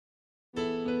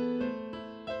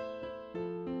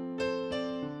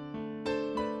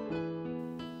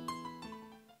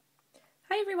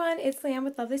everyone, it's Leanne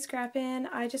with Lovely Scrappin'.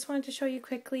 I just wanted to show you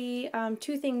quickly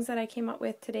two things that I came up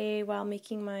with today while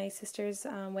making my sister's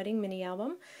wedding mini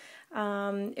album.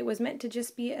 It was meant to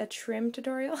just be a trim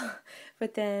tutorial,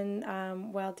 but then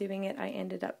while doing it I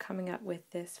ended up coming up with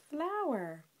this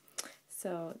flower.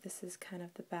 So this is kind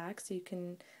of the back, so you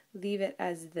can leave it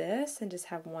as this and just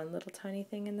have one little tiny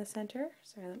thing in the center.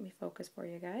 Sorry, let me focus for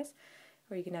you guys.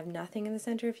 Or you can have nothing in the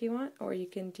center if you want, or you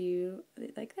can do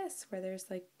like this, where there's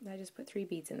like, I just put 3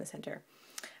 beads in the center.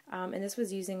 And this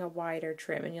was using a wider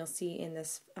trim, and you'll see in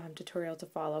this tutorial to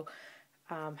follow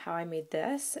how I made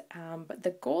this. But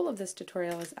the goal of this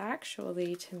tutorial is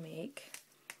actually to make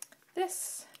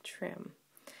this trim.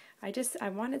 I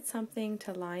wanted something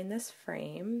to line this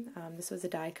frame. This was a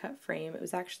die cut frame. It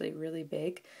was actually really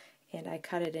big, and I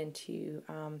cut it into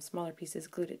smaller pieces,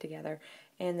 glued it together,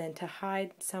 and then to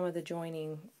hide some of the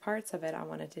joining parts of it, I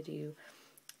wanted to do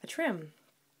a trim.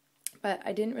 But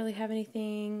I didn't really have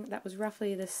anything that was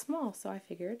roughly this small, so I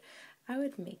figured I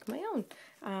would make my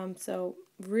own. So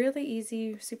really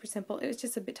easy, super simple. It was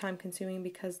just a bit time consuming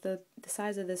because the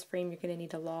size of this frame, you're going to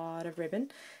need a lot of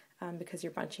ribbon because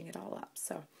you're bunching it all up.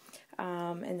 So,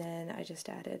 and then I just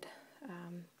added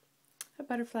a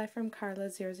butterfly from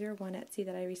Carla001 Etsy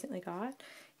that I recently got,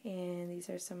 and these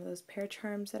are some of those pear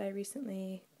charms that I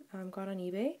recently got on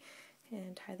eBay,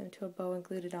 and tied them to a bow and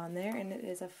glued it on there. And it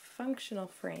is a functional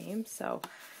frame, so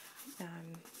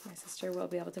my sister will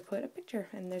be able to put a picture,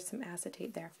 and there's some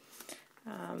acetate there.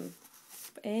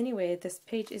 Anyway, this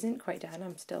page isn't quite done.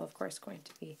 I'm still, of course, going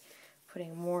to be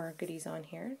putting more goodies on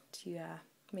here to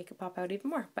make it pop out even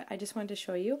more, but I just wanted to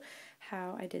show you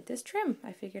how I did this trim.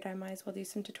 I figured I might as well do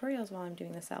some tutorials while I'm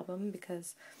doing this album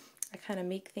because I kind of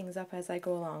make things up as I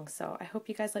go along. So I hope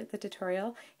you guys like the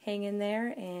tutorial. Hang in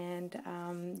there,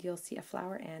 and you'll see a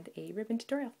flower and a ribbon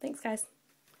tutorial. Thanks, guys.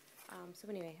 So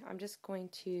anyway, I'm just going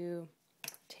to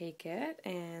take it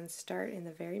and start in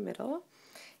the very middle,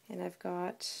 and I've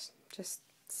got just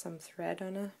some thread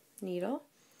on a needle.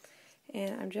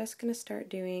 And I'm just going to start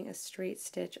doing a straight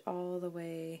stitch all the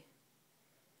way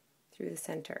through the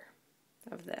center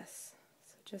of this.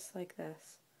 So just like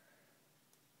this.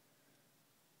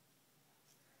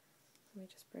 Let me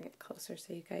just bring it closer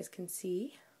so you guys can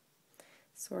see.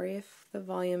 Sorry if the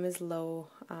volume is low.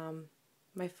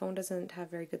 My phone doesn't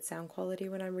have very good sound quality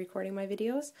when I'm recording my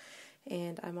videos,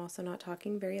 and I'm also not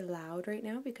talking very loud right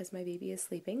now because my baby is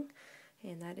sleeping.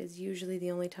 And that is usually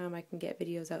the only time I can get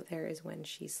videos out there is when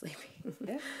she's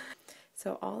sleeping.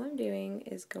 So all I'm doing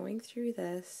is going through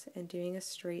this and doing a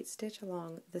straight stitch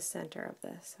along the center of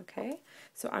this, okay?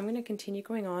 So I'm going to continue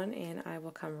going on, and I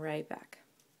will come right back.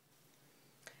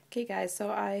 Okay guys, so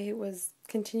I was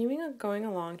continuing going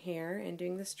along here and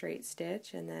doing the straight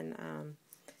stitch, and then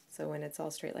so when it's all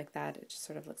straight like that, it just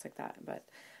sort of looks like that, but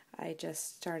I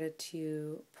just started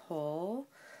to pull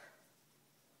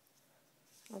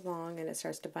along and it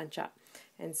starts to bunch up,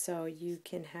 and so you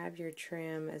can have your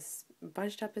trim as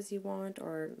bunched up as you want,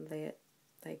 or lay it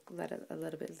let it a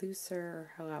little bit looser,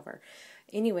 or however.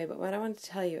 Anyway, but what I wanted to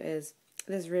tell you is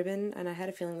this ribbon, and I had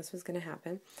a feeling this was going to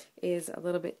happen, is a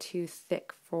little bit too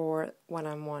thick for what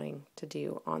I'm wanting to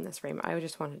do on this frame. I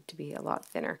just want it to be a lot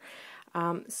thinner.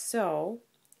 So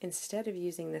instead of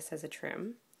using this as a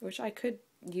trim, which I could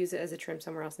use it as a trim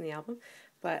somewhere else in the album,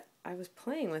 but I was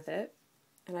playing with it,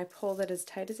 and I pulled it as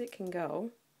tight as it can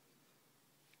go,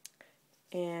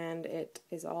 and it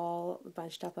is all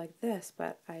bunched up like this,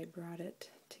 but I brought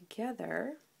it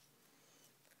together.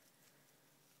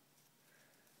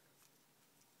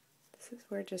 This is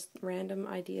where just random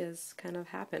ideas kind of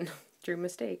happen through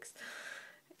mistakes,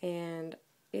 and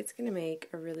it's going to make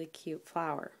a really cute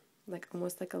flower, like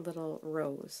almost like a little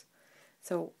rose.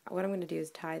 So what I'm going to do is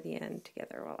tie the end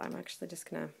together. Well, I'm actually just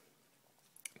going to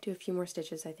do a few more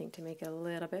stitches, I think, to make it a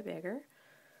little bit bigger.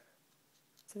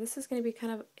 So this is going to be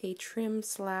kind of a trim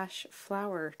slash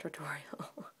flower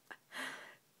tutorial.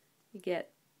 You get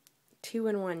 2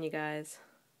 in 1, you guys.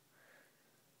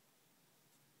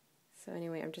 So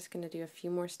anyway, I'm just going to do a few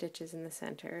more stitches in the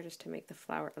center just to make the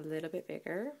flower a little bit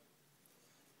bigger.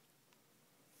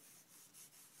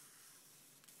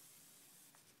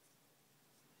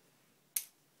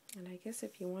 And I guess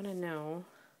if you want to know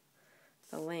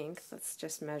the length, let's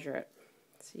just measure it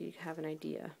so you have an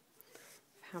idea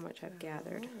of how much I've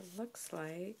gathered. It looks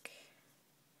like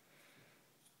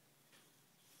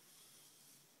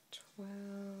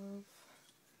 12,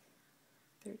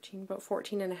 13, about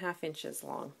 14.5 inches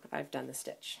long I've done the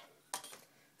stitch.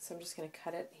 So I'm just going to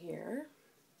cut it here,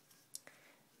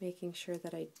 making sure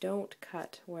that I don't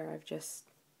cut where I've just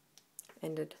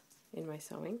ended in my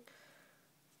sewing.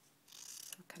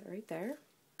 So I'll cut it right there.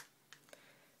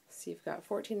 So you've got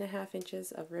 14.5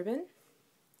 inches of ribbon,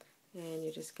 and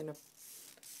you're just going to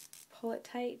pull it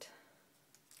tight.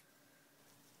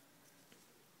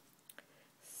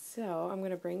 So I'm going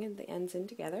to bring the ends in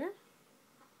together.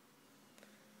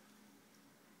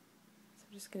 So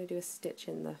I'm just going to do a stitch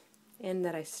in the end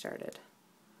that I started.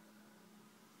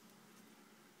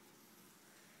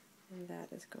 And that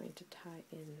is going to tie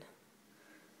in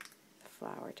the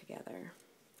flower together.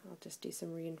 I'll just do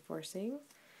some reinforcing,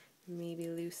 maybe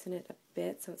loosen it a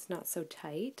bit so it's not so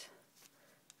tight.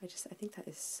 I think that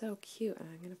is so cute, and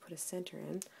I'm going to put a center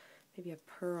in, maybe a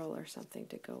pearl or something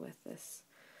to go with this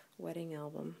wedding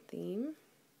album theme.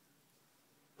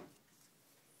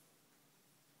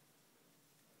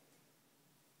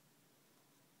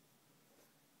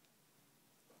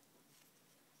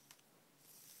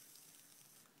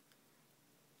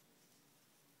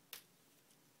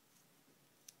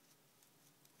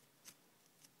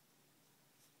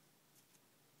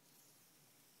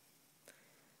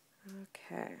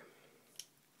 Okay,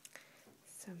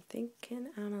 so I'm thinking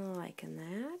I'm liking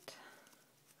that.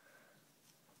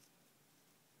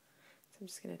 So I'm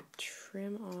just going to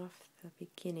trim off the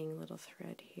beginning little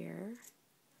thread here.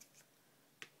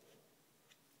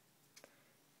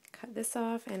 Cut this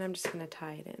off, and I'm just going to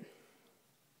tie it in.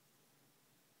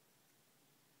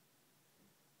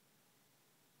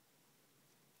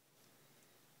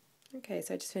 Okay,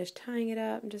 so I just finished tying it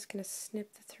up. I'm just going to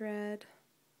snip the thread.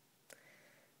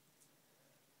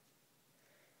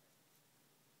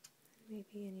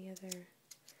 Maybe any other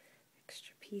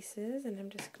extra pieces, and I'm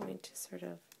just going to sort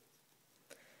of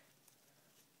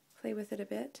play with it a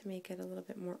bit to make it a little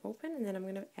bit more open, and then I'm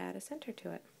going to add a center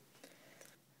to it.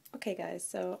 Okay guys,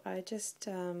 so I just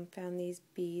found these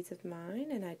beads of mine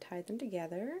and I tied them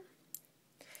together,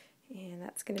 and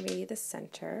that's going to be the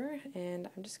center, and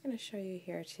I'm just going to show you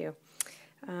here too.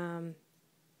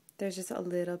 There's just a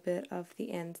little bit of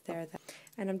the ends there,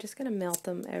 and I'm just going to melt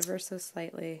them ever so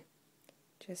slightly,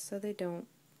 just so they don't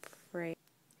fray.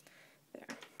 There.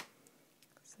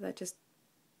 So that just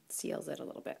seals it a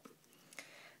little bit.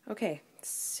 Okay,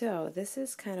 so this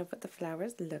is kind of what the flower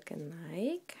is looking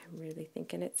like. I'm really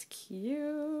thinking it's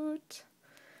cute.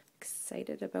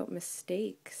 Excited about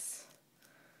mistakes.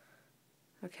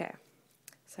 Okay,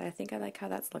 so I think I like how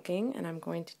that's looking, and I'm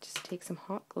going to just take some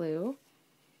hot glue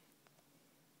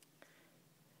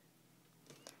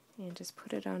and just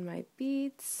put it on my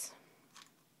beads.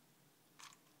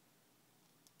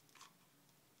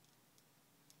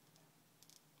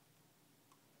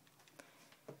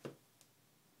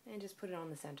 And just put it on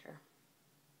the center.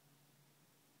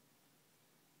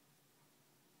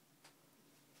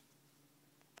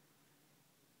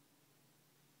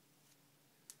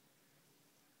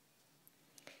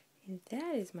 And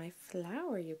that is my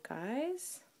flower, you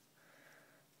guys.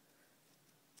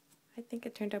 I think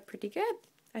it turned out pretty good.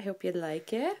 I hope you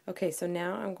like it. Okay, so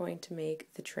now I'm going to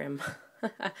make the trim.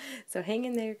 So hang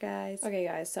in there, guys. Okay,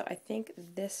 guys, so I think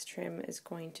this trim is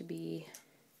going to be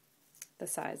the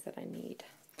size that I need.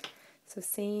 So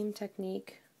same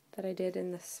technique that I did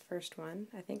in this first one.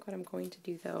 I think what I'm going to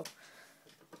do though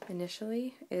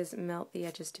initially is melt the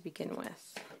edges to begin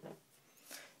with,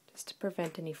 just to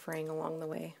prevent any fraying along the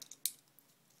way.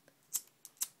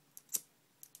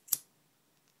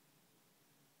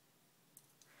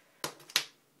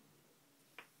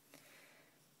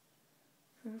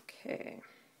 Okay,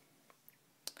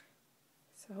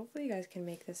 so hopefully you guys can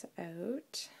make this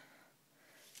out.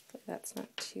 Hopefully that's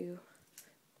not too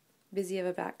busy of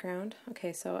a background.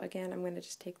 Okay, so again, I'm going to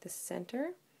just take the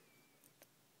center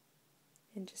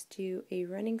and just do a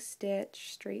running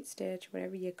stitch, straight stitch,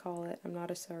 whatever you call it. I'm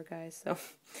not a sewer, guys, so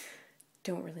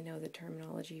don't really know the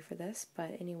terminology for this,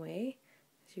 but anyway,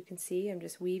 as you can see, I'm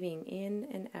just weaving in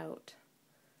and out.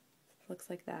 It looks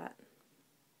like that.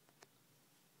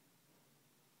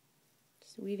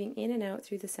 Just weaving in and out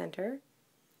through the center,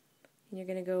 and you're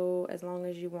going to go as long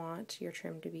as you want your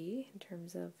trim to be in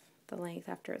terms of the length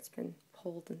after it's been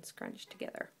pulled and scrunched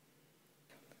together.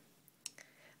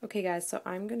 Okay guys, so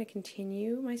I'm going to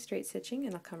continue my straight stitching,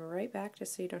 and I'll come right back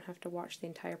just so you don't have to watch the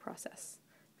entire process.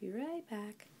 Be right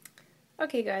back.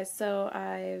 Okay guys, so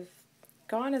I've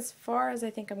gone as far as I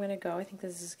think I'm going to go. I think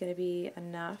this is going to be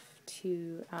enough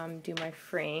to do my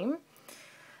frame.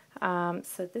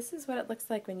 So this is what it looks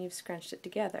like when you've scrunched it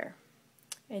together.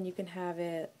 And you can have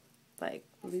it like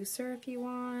looser if you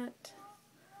want,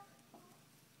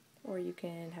 or you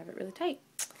can have it really tight.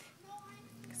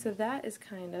 So that is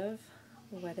kind of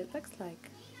what it looks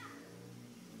like.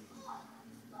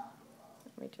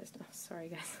 Let me just, oh, sorry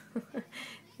guys,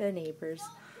 the neighbors.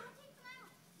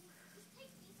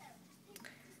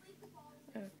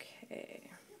 Okay,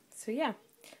 so yeah,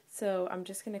 So I'm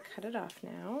just going to cut it off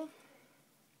now.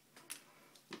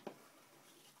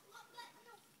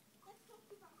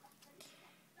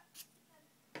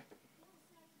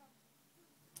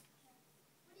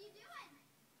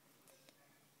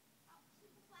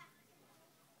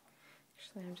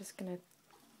 Actually, I'm just going to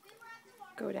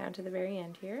go down to the very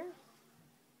end here.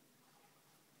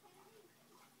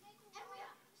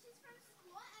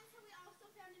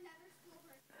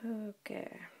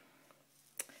 Okay.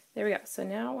 There we go. So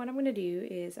now what I'm going to do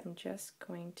is I'm just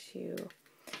going to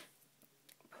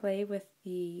play with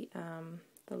the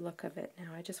look of it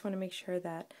now. I just want to make sure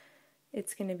that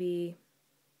it's going to be,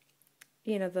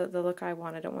 you know, the look I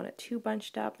want. I don't want it too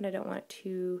bunched up and I don't want it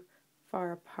too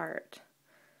far apart.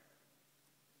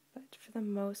 But for the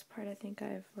most part, I think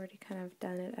I've already kind of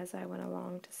done it as I went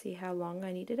along to see how long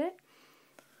I needed it.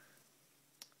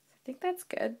 I think that's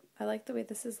good. I like the way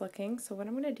this is looking. So what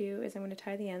I'm going to do is I'm going to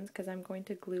tie the ends because I'm going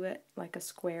to glue it like a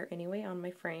square anyway on my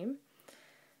frame.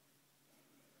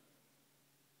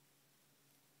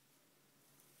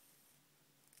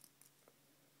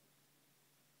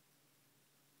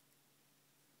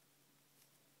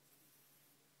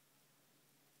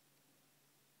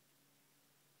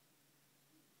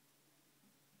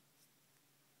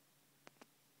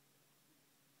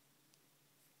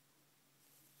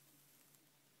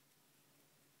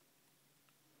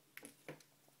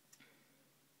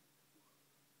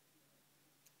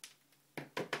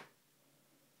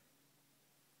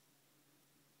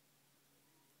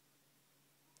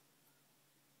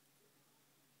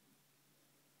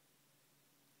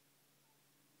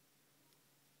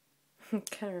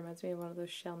 Kind of reminds me of one of those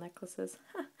shell necklaces.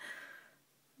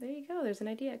 There you go, there's an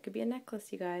idea. It could be a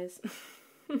necklace, you guys.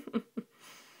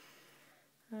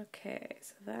 Okay,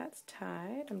 so that's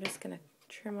tied. I'm just going to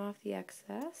trim off the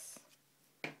excess.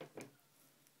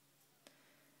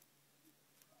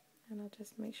 And I'll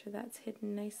just make sure that's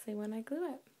hidden nicely when I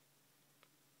glue it.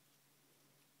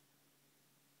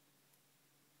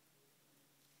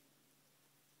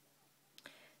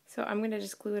 So I'm going to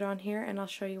just glue it on here and I'll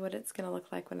show you what it's going to look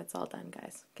like when it's all done,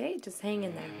 guys. Okay, just hang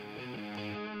in there.